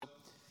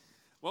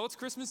Well, it's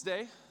Christmas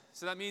Day,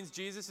 so that means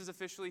Jesus is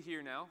officially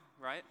here now,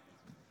 right?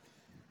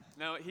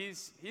 No,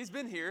 he's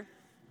been here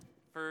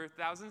for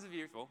thousands of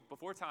years, well,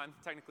 before time,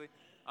 technically.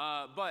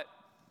 But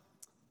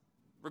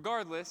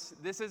regardless,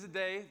 this is a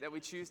day that we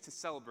choose to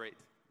celebrate.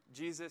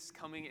 Jesus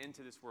coming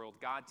into this world,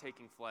 God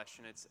taking flesh,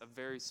 and it's a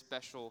very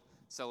special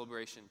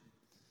celebration.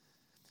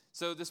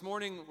 So this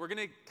morning, we're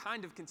going to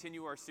kind of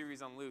continue our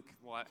series on Luke.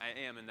 Well, I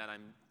am in that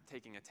I'm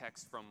taking a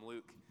text from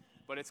Luke.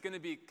 But it's going to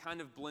be kind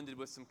of blended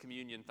with some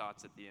communion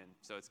thoughts at the end.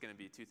 So it's going to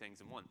be two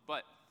things in one.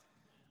 But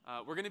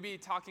we're going to be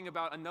talking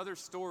about another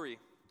story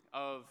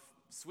of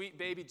sweet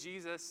baby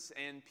Jesus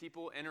and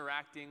people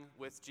interacting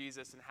with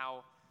Jesus and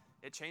how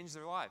it changed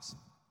their lives.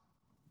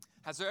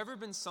 Has there ever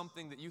been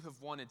something that you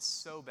have wanted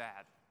so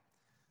bad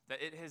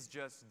that it has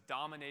just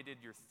dominated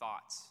your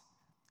thoughts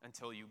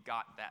until you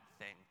got that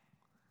thing?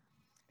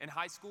 In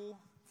high school,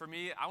 for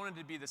me, I wanted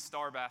to be the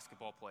star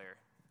basketball player.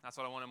 That's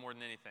what I wanted more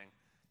than anything.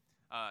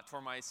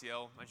 Tore my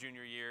ACL my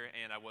junior year,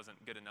 and I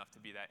wasn't good enough to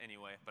be that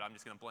anyway, but I'm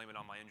just going to blame it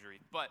on my injury.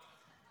 But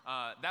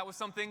that was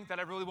something that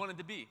I really wanted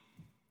to be.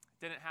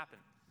 Didn't happen.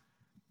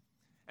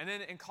 And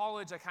then in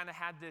college, I kind of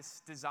had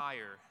this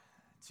desire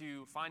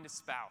to find a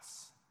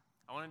spouse.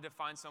 I wanted to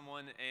find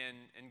someone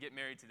and get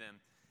married to them.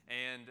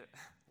 And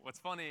what's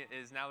funny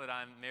is now that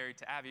I'm married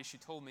to Abby, she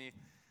told me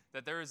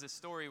that there was this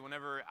story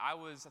whenever I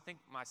was, I think,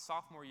 my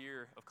sophomore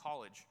year of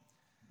college.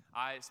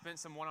 I spent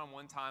some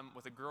one-on-one time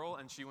with a girl,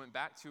 and she went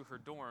back to her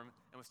dorm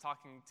and was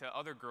talking to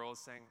other girls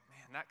saying,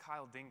 man, that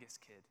Kyle Dingus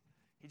kid,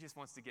 he just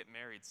wants to get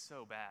married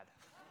so bad.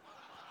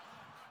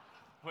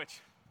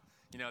 Which,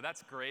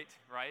 that's great,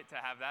 right, to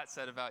have that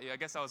said about you. I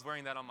guess I was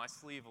wearing that on my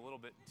sleeve a little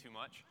bit too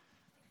much.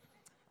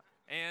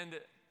 And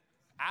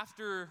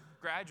after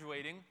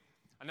graduating,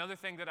 another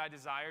thing that I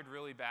desired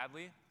really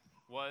badly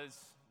was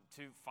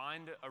to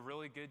find a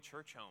really good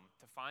church home,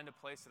 to find a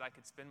place that I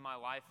could spend my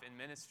life in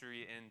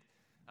ministry and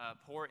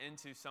pour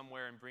into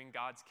somewhere and bring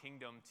God's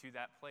kingdom to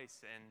that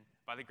place. And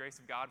by the grace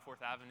of God,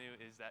 4th Avenue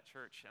is that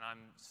church. And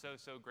I'm so,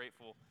 so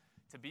grateful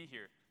to be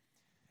here.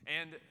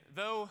 And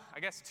though I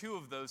guess two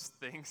of those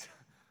things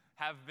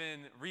have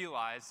been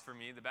realized for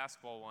me, the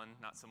basketball one,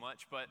 not so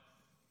much, but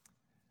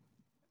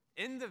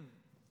in the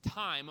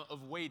time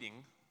of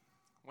waiting,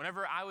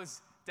 whenever I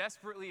was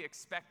desperately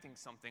expecting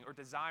something or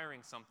desiring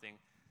something,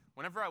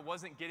 whenever I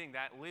wasn't getting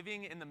that,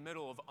 living in the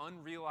middle of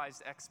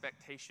unrealized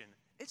expectation,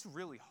 it's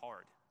really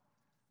hard.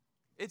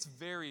 It's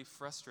very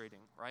frustrating,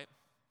 right?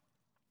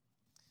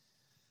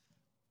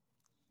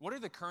 What are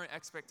the current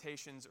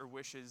expectations or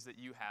wishes that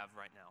you have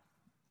right now?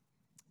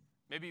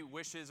 Maybe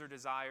wishes or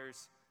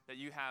desires that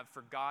you have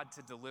for God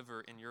to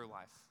deliver in your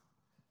life.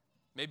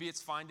 Maybe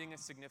it's finding a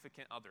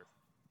significant other.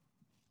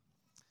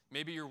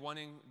 Maybe you're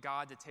wanting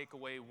God to take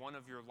away one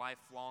of your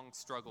lifelong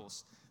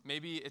struggles.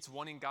 Maybe it's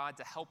wanting God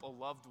to help a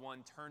loved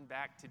one turn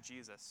back to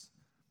Jesus.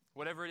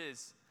 Whatever it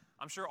is,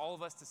 I'm sure all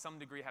of us to some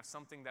degree have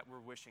something that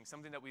we're wishing,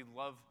 something that we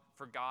love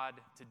for God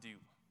to do.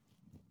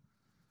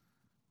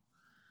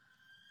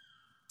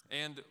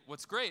 And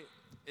what's great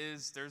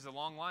is there's a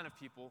long line of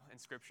people in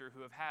Scripture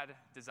who have had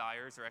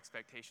desires or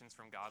expectations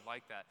from God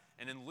like that.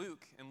 And in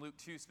Luke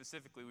 2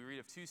 specifically, we read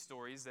of two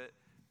stories that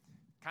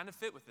kind of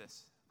fit with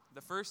this.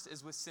 The first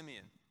is with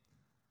Simeon.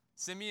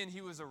 Simeon,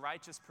 he was a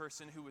righteous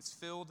person who was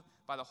filled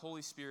by the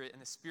Holy Spirit,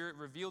 and the Spirit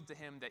revealed to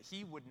him that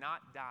he would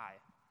not die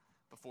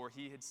before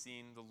he had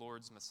seen the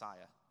Lord's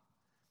Messiah.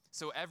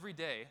 So every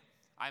day,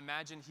 I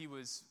imagine he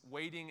was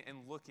waiting and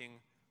looking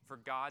for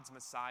God's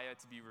Messiah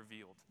to be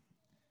revealed.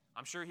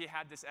 I'm sure he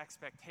had this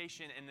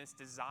expectation and this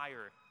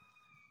desire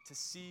to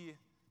see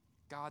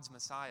God's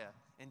Messiah.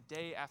 And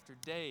day after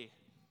day,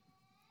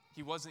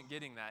 he wasn't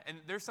getting that. And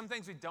there's some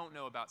things we don't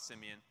know about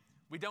Simeon.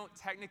 We don't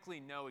technically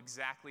know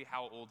exactly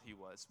how old he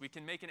was. We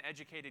can make an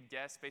educated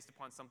guess based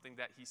upon something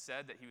that he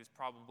said, that he was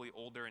probably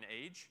older in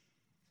age.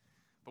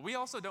 But we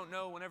also don't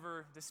know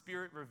whenever the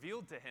Spirit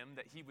revealed to him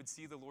that he would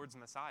see the Lord's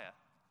Messiah.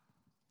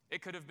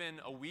 It could have been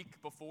a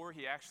week before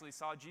he actually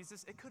saw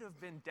Jesus. It could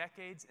have been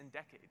decades and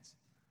decades.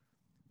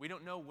 We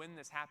don't know when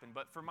this happened,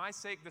 but for my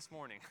sake this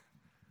morning,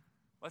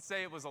 let's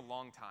say it was a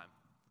long time.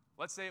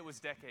 Let's say it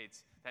was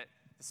decades that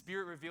the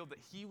Spirit revealed that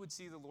he would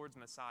see the Lord's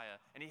Messiah,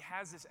 and he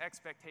has this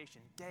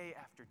expectation day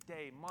after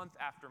day, month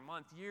after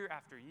month, year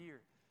after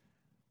year,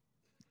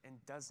 and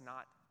does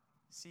not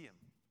see him.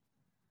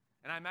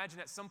 And I imagine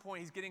at some point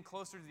he's getting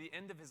closer to the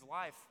end of his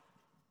life,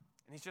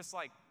 and he's just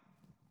like,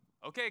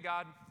 okay,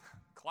 God,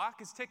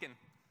 clock is ticking.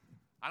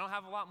 I don't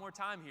have a lot more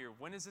time here.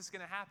 When is this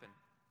going to happen?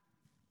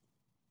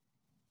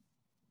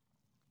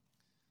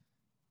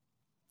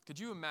 Could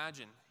you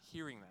imagine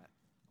hearing that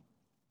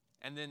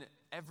and then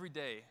every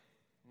day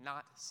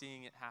not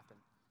seeing it happen?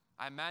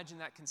 I imagine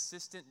that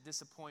consistent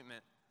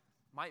disappointment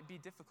might be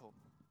difficult.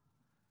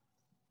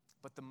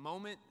 But the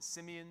moment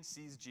Simeon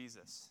sees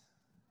Jesus,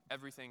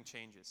 everything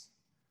changes.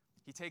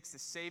 He takes the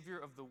Savior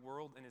of the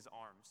world in his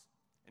arms,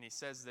 and he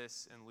says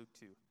this in Luke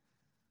 2.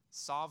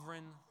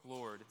 Sovereign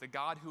Lord, the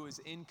God who is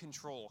in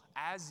control,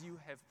 as you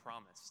have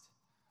promised.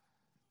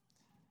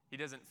 He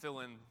doesn't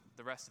fill in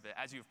the rest of it.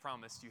 As you have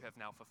promised, you have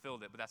now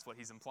fulfilled it, but that's what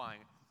he's implying.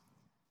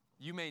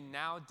 You may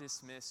now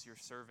dismiss your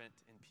servant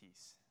in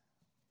peace.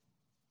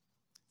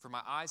 For my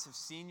eyes have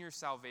seen your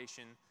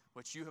salvation,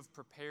 which you have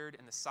prepared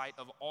in the sight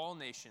of all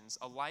nations,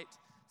 a light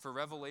for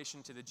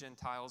revelation to the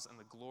Gentiles and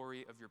the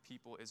glory of your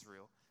people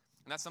Israel.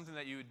 And that's something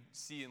that you would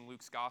see in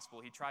Luke's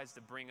gospel. He tries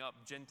to bring up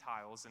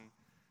Gentiles, and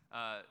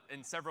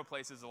in several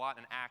places, a lot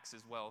in Acts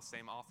as well,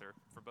 same author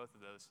for both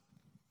of those.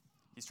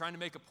 He's trying to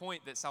make a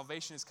point that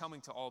salvation is coming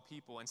to all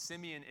people, and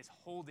Simeon is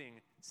holding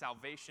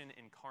salvation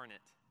incarnate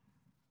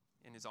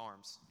in his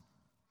arms.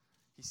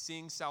 He's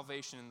seeing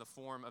salvation in the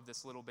form of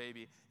this little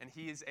baby, and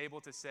he is able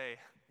to say,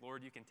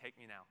 Lord, you can take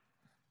me now.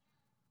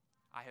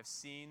 I have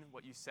seen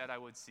what you said I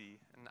would see,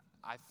 and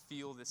I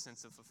feel this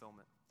sense of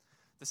fulfillment.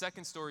 The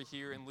second story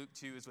here in Luke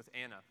 2 is with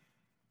Anna.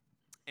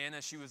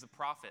 Anna, she was a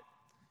prophet.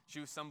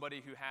 She was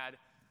somebody who had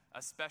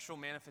a special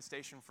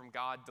manifestation from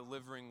God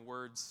delivering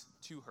words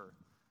to her.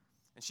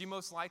 And she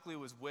most likely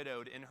was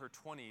widowed in her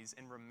 20s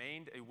and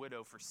remained a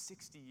widow for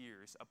 60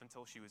 years up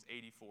until she was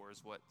 84,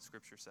 is what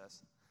Scripture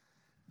says.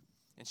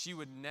 And she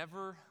would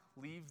never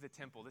leave the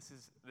temple. This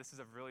is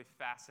a really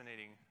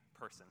fascinating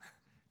person.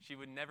 She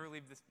would never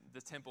leave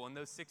the temple in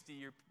that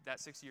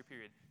 60-year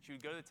period. She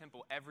would go to the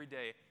temple every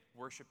day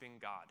worshiping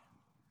God,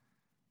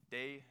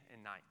 day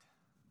and night.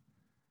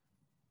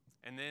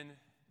 And then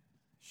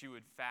she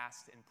would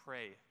fast and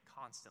pray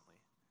constantly.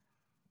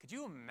 Could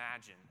you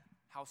imagine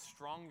how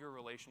strong your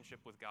relationship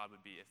with God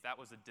would be if that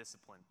was a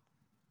discipline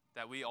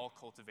that we all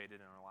cultivated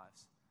in our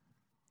lives?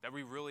 That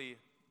we really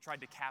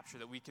tried to capture,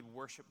 that we could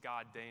worship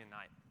God day and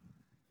night.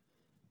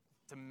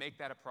 To make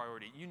that a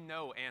priority. You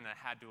know Anna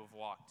had to have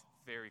walked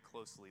very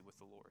closely with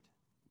the Lord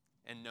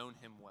and known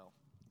him well.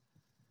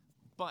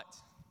 But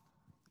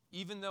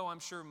even though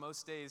I'm sure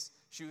most days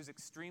she was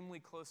extremely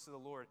close to the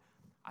Lord,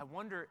 I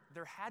wonder,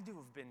 there had to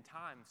have been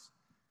times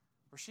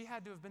where she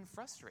had to have been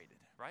frustrated,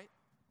 right?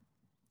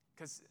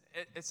 Because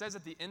it says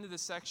at the end of the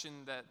section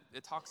that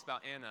it talks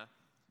about Anna,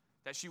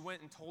 that she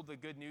went and told the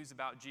good news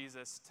about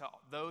Jesus to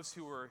those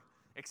who were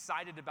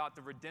excited about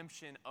the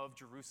redemption of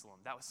Jerusalem.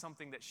 That was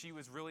something that she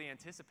was really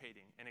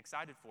anticipating and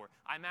excited for.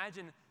 I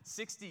imagine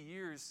 60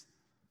 years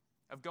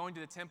of going to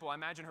the temple, I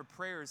imagine her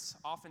prayers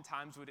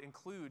oftentimes would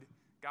include,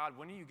 God,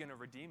 when are you going to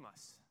redeem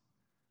us?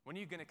 When are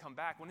you going to come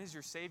back? When is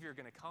your Savior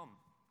going to come?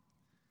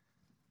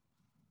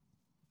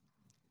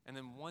 And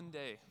then one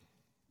day,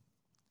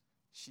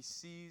 she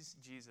sees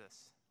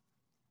Jesus,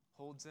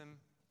 holds him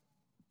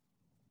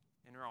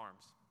in her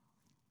arms,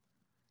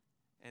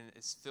 and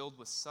is filled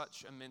with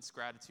such immense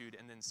gratitude,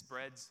 and then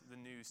spreads the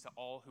news to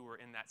all who were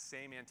in that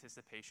same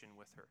anticipation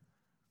with her.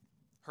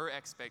 Her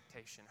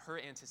expectation, her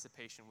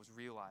anticipation was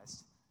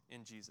realized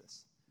in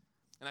Jesus.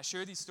 And I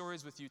share these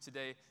stories with you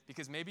today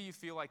because maybe you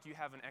feel like you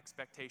have an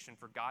expectation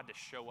for God to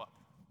show up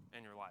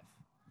in your life,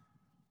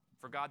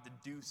 for God to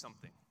do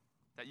something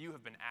that you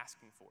have been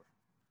asking for.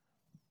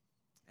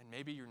 And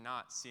maybe you're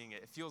not seeing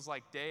it. It feels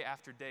like day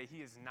after day,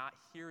 he is not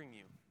hearing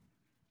you.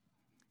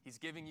 He's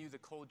giving you the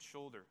cold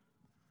shoulder.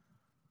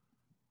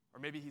 Or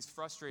maybe he's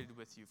frustrated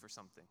with you for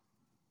something.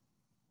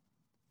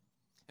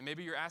 And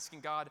maybe you're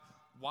asking God,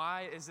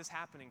 why is this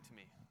happening to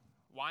me?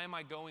 Why am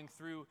I going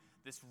through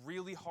this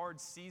really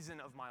hard season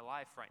of my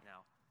life right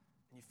now?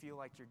 And you feel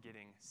like you're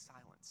getting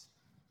silence.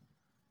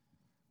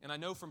 And I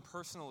know from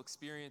personal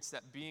experience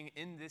that being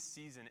in this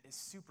season is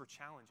super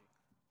challenging.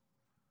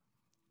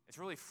 It's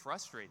really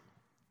frustrating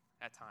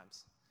at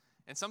times.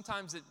 And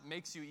sometimes it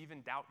makes you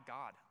even doubt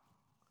God.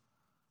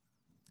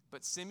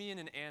 But Simeon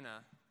and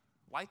Anna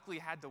likely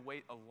had to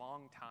wait a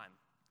long time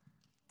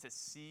to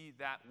see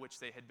that which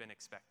they had been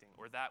expecting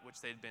or that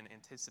which they had been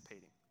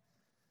anticipating.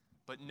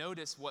 But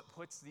notice what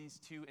puts these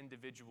two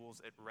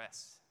individuals at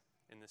rest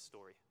in this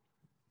story: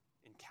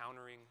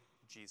 encountering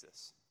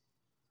Jesus.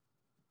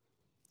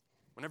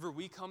 Whenever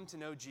we come to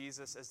know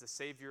Jesus as the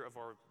Savior of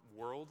our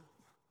world,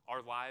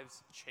 our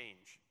lives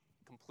change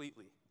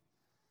completely.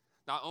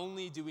 Not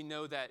only do we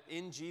know that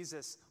in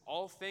Jesus,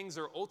 all things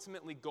are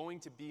ultimately going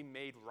to be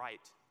made right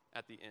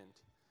at the end.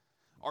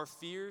 Our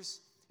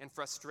fears and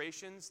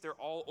frustrations, they're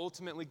all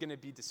ultimately going to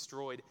be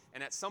destroyed.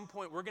 And at some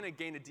point, we're going to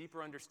gain a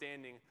deeper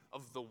understanding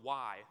of the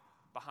why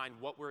behind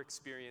what we're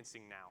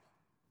experiencing now.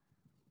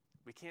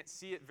 We can't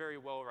see it very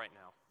well right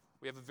now.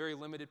 We have a very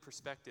limited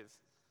perspective.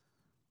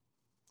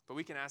 But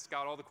we can ask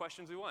God all the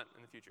questions we want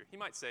in the future. He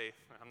might say,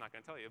 I'm not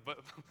going to tell you,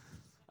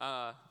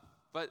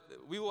 but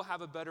we will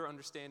have a better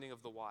understanding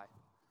of the why.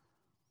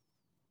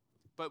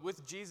 But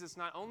with Jesus,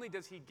 not only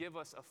does he give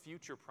us a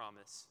future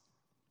promise,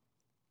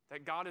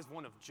 that God is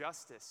one of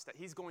justice, that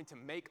he's going to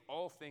make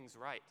all things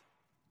right,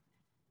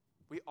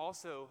 we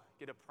also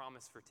get a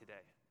promise for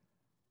today.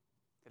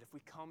 That if we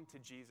come to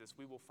Jesus,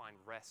 we will find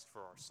rest for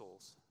our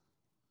souls.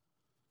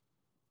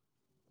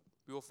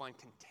 We will find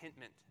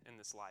contentment in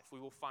this life. We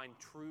will find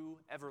true,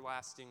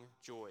 everlasting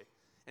joy.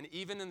 And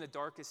even in the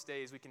darkest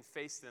days, we can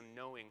face them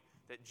knowing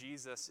that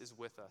Jesus is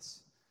with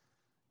us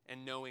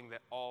and knowing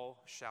that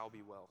all shall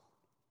be well.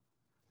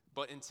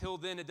 But until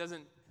then, it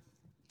doesn't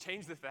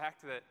change the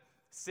fact that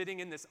sitting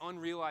in this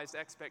unrealized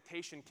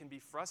expectation can be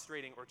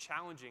frustrating or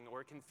challenging,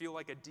 or it can feel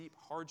like a deep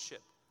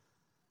hardship.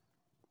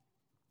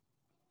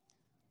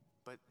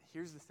 But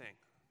here's the thing.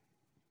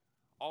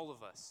 All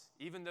of us,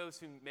 even those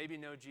who maybe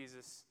know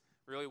Jesus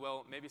really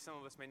well, maybe some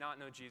of us may not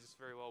know Jesus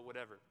very well,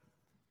 whatever.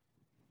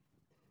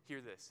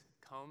 Hear this.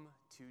 Come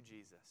to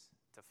Jesus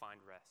to find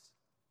rest.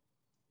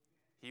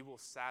 He will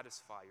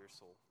satisfy your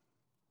soul,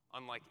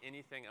 unlike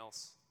anything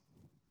else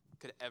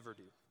could ever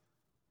do.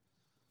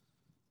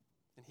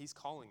 And he's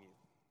calling you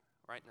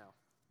right now.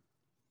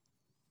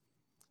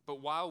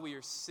 But while we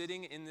are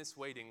sitting in this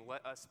waiting,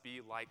 let us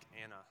be like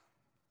Anna.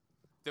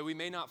 That we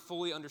may not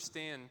fully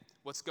understand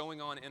what's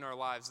going on in our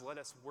lives, let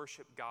us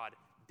worship God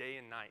day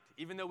and night.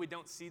 Even though we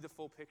don't see the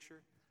full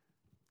picture,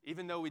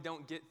 even though we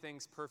don't get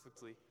things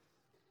perfectly,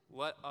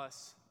 let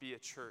us be a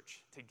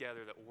church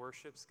together that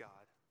worships God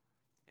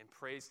and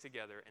prays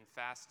together and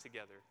fasts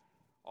together,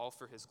 all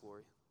for his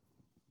glory.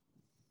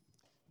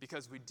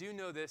 Because we do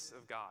know this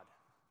of God,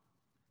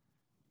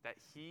 that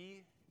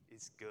he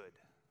is good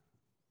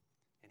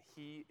and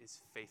he is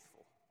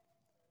faithful.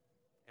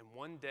 And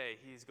one day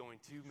he is going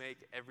to make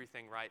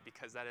everything right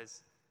because that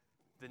is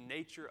the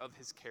nature of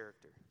his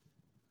character.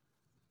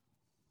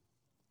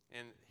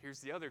 And here's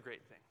the other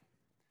great thing,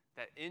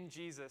 that in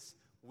Jesus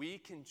we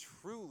can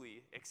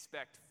truly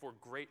expect for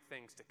great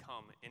things to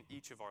come in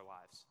each of our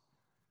lives.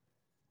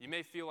 You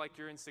may feel like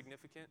you're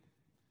insignificant.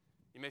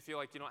 You may feel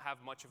like you don't have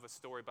much of a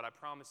story, but I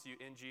promise you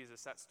in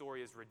Jesus that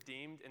story is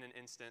redeemed in an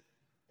instant,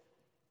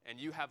 and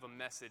you have a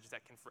message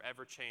that can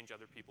forever change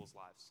other people's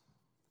lives.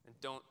 And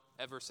don't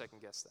ever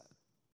second guess that.